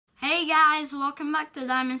guys, welcome back to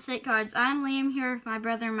Diamond State Cards. I'm Liam here with my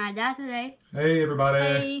brother and my dad today. Hey everybody.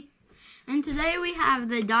 Hey. And today we have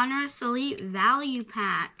the Donruss Elite Value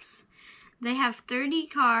Packs. They have 30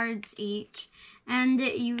 cards each, and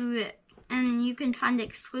you can find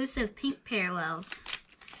exclusive pink parallels.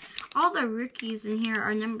 All the rookies in here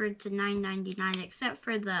are numbered to $9.99 except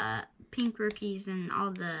for the pink rookies and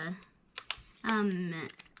all the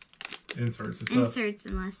inserts and stuff. Inserts,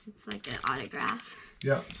 unless it's like an autograph.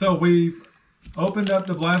 Yeah, so we've opened up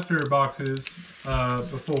the blaster boxes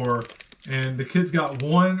before, and the kids got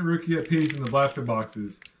one rookie apiece in the blaster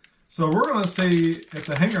boxes. So we're going to see if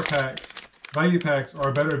the hanger packs, value packs, are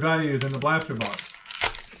a better value than the blaster box.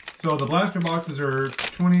 So the blaster boxes are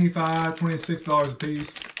 $25, $26 a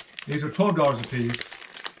piece. These are $12 a piece.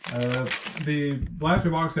 The blaster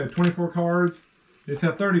box had 24 cards. These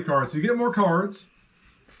have 30 cards. So you get more cards.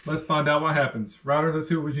 Let's find out what happens. Ryder, let's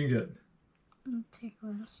see what we can get. I'll take a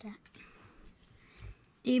little stack.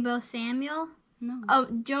 Deebo Samuel. No. Oh,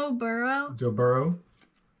 Joe Burrow. Joe Burrow.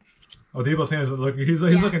 Oh, Deebo Samuel's looking. He's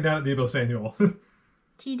looking down at Deebo Samuel.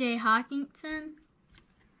 T.J. Hawkinson.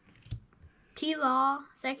 T. Law,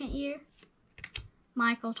 second year.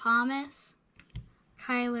 Michael Thomas.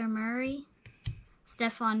 Kyler Murray.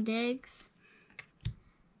 Stephon Diggs.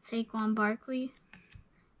 Saquon Barkley.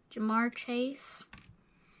 Jamar Chase.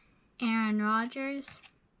 Aaron Rodgers.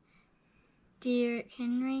 Derrick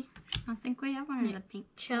Henry. I think we have one of the pink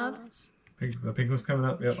Chubb. The pink one's coming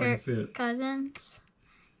up. Yep, I can see it. Cousins.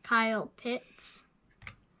 Kyle Pitts.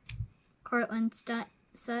 Cortland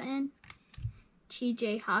Sutton.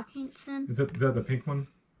 T.J. Hawkinson. Is that the pink one?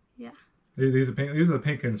 Yeah. These are pink. These are the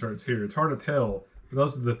pink inserts here. It's hard to tell, but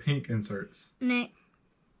those are the pink inserts. Nick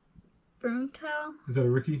Brunto. Is that a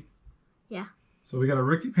rookie? Yeah. So we got a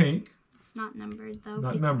rookie pink. It's not numbered though.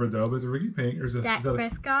 Not numbered though, but it's a rookie pink. There's a Dak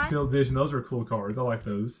Prescott. Field Vision. Those are cool cards. I like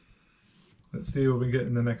those. Let's see what we get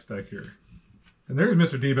in the next deck here. And there's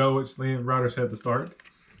Mr. Deebo, which Liam Ryder said to start.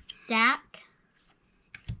 Dak.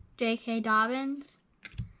 J.K. Dobbins.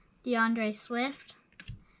 DeAndre Swift.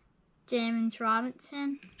 James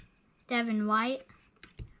Robinson. Devin White.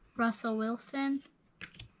 Russell Wilson.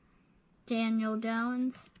 Daniel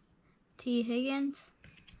Jones. T. Higgins.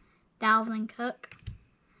 Dalvin Cook.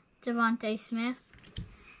 Devontae Smith.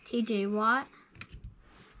 T.J. Watt.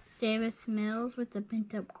 Davis Mills with the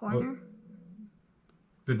bent up corner.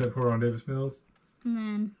 Bent up corner on Davis Mills. And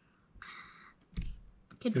then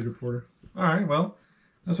Kid Reporter. Alright, well,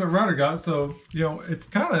 that's what Ryder got. So, you know, it's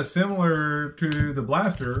kind of similar to the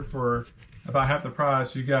blaster for about half the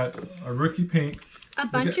price. You got a rookie pink. A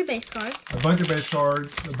bunch of base cards. A bunch of base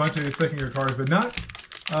cards. A bunch of second year cards, but not...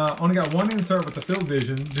 only got one insert with the Field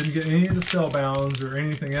Vision. Didn't get any of the Spellbounds or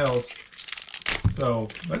anything else. So,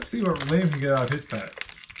 let's see what Liam can get out of his pack.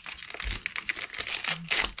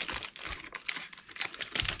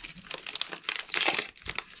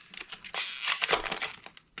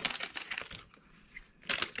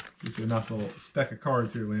 Get you a nice little stack of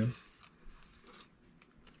cards here, Liam.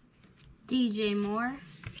 DJ Moore.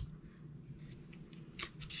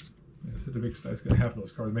 Yeah, such a big stack. It's got half of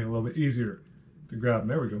those cards. Make it a little bit easier to grab.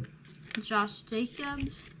 There we go. Josh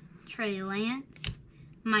Jacobs. Trey Lance.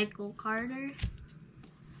 Michael Carter.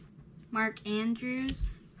 Mark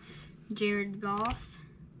Andrews. Jared Goff.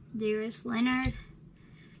 Darius Leonard.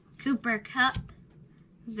 Cooper Kupp.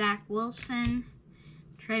 Zach Wilson.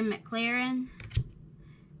 Trey McLaren.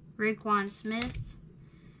 Raekwon Smith.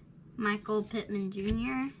 Michael Pittman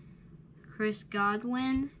Jr. Chris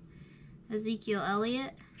Godwin. Ezekiel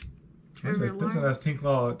Elliott. Trevor That's a nice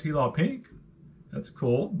T-Law pink. That's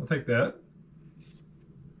cool. We'll take that.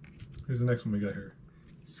 Who's the next one we got here?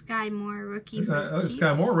 Sky Moore, rookie. There's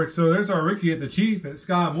Sky Moore, Rick. So there's our rookie at the Chief. It's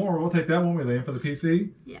Sky Moore. We'll take that one with him for the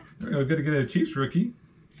PC. Yeah. There we go. Good to get a Chiefs rookie.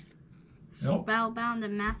 Spellbound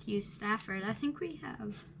and Matthew Stafford. I think we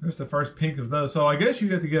have. There's the first pink of those. So I guess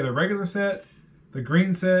you have to get a regular set, the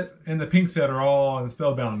green set, and the pink set are all in the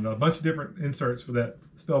Spellbound. A bunch of different inserts for that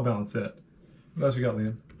Spellbound set. What else you got,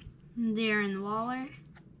 Liam? Darren Waller,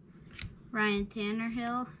 Ryan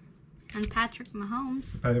Tannehill, and Patrick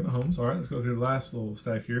Mahomes. Patty Mahomes. All right, let's go through the last little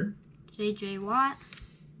stack here. J.J. Watt,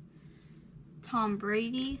 Tom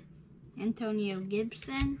Brady, Antonio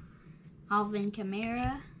Gibson, Alvin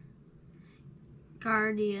Kamara,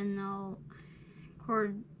 Cordell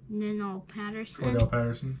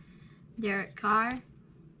Patterson, Derek Carr,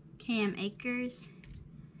 Cam Akers,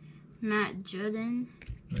 Matt Judon.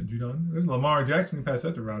 There's Lamar Jackson. You can pass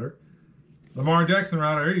that to Ryder. Lamar Jackson,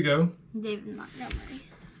 Ryder. There you go.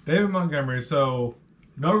 David Montgomery. So,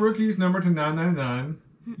 no rookies numbered to $9.99.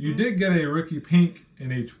 You did get a rookie pink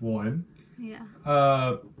in each one. Yeah.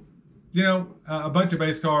 you know, a bunch of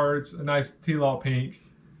base cards, a nice T-Law pink.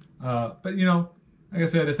 But, you know, like I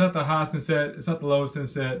said, it's not the highest in set. It's not the lowest in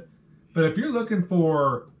set. But if you're looking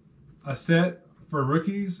for a set for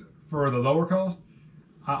rookies for the lower cost,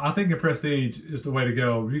 I think a Prestige is the way to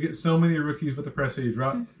go. You get so many rookies with the Prestige,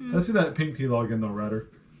 right? Let's see that pink T-Law again, though,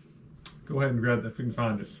 Ryder. Go ahead and grab that if we can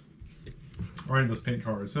find it. Or any of those pink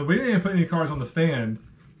cards. So we didn't even put any cards on the stand.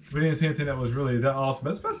 We didn't see anything that was really that awesome.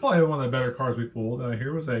 That's probably one of the better cards we pulled.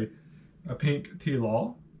 Here was a pink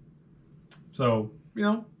T-Law. So, you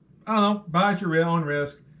know, I don't know. Buy at your own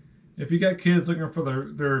risk. If you got kids looking for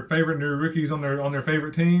their favorite new rookies on their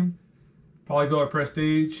favorite team, probably go at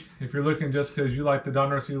Prestige. If you're looking just because you like the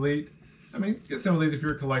Donruss Elite, I mean, get some of these if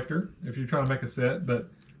you're a collector, if you're trying to make a set. But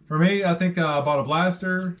for me, I think I bought a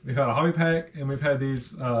blaster. We've had a hobby pack, and we've had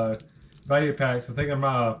these value packs. I think I'm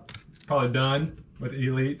probably done with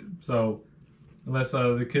Elite. So unless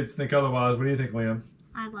the kids think otherwise, what do you think, Liam?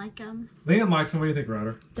 I like them. Liam likes them. What do you think,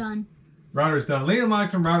 Ryder? Done. Ryder's done. Liam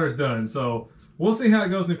likes them. Ryder's done. So we'll see how it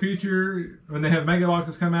goes in the future. When they have mega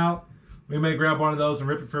boxes come out, we may grab one of those and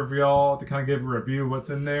rip it for y'all to kind of give a review of what's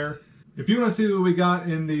in there. If you want to see what we got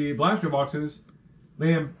in the blaster boxes,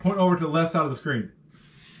 Liam, point over to the left side of the screen.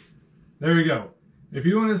 There we go. If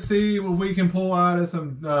you want to see what we can pull out of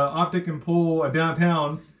some optic and pull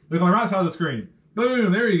downtown, look on the right side of the screen.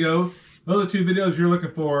 Boom, there you go. Those are 2 videos you're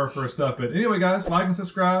looking for stuff. But anyway, guys, like and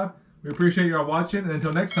subscribe. We appreciate y'all watching. And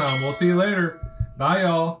until next time, we'll see you later. Bye,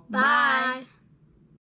 y'all. Bye.